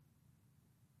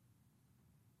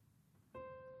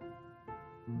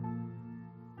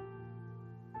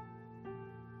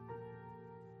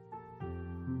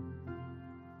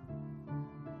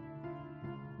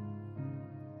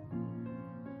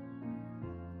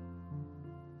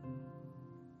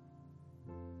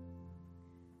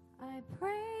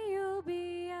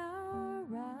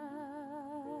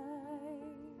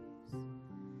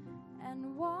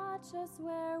Teach us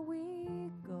where we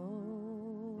go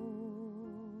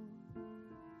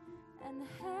and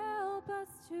help us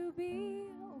to be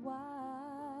wise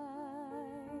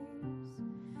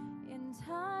in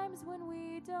times when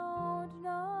we don't know.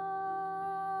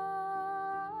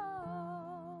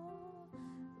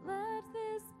 Let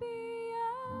this be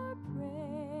our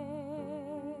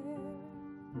prayer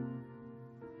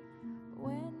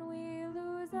when we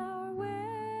lose our way.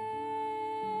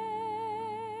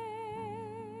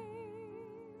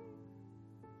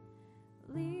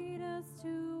 Lead us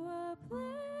to a place,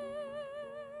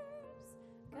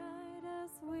 guide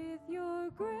us with your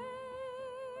grace,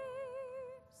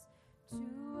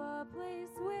 to a place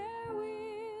where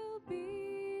we'll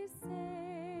be safe.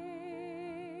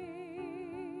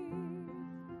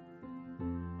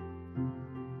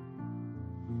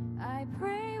 I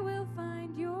pray we'll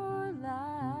find your light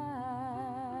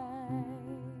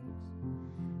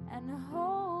and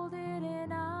hold it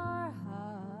in our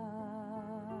hearts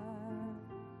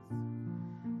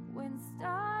when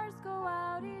stars go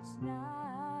out each night.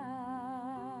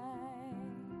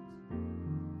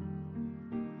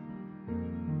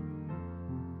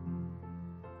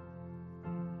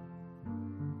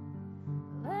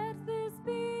 Let this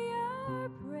be our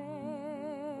prayer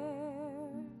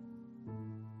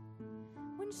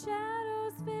when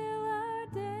shadows fill our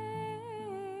day.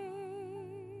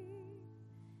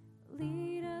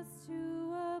 Lead us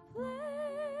to a place,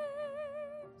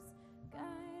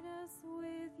 guide us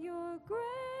with your grace,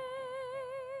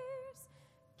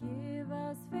 give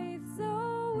us faith.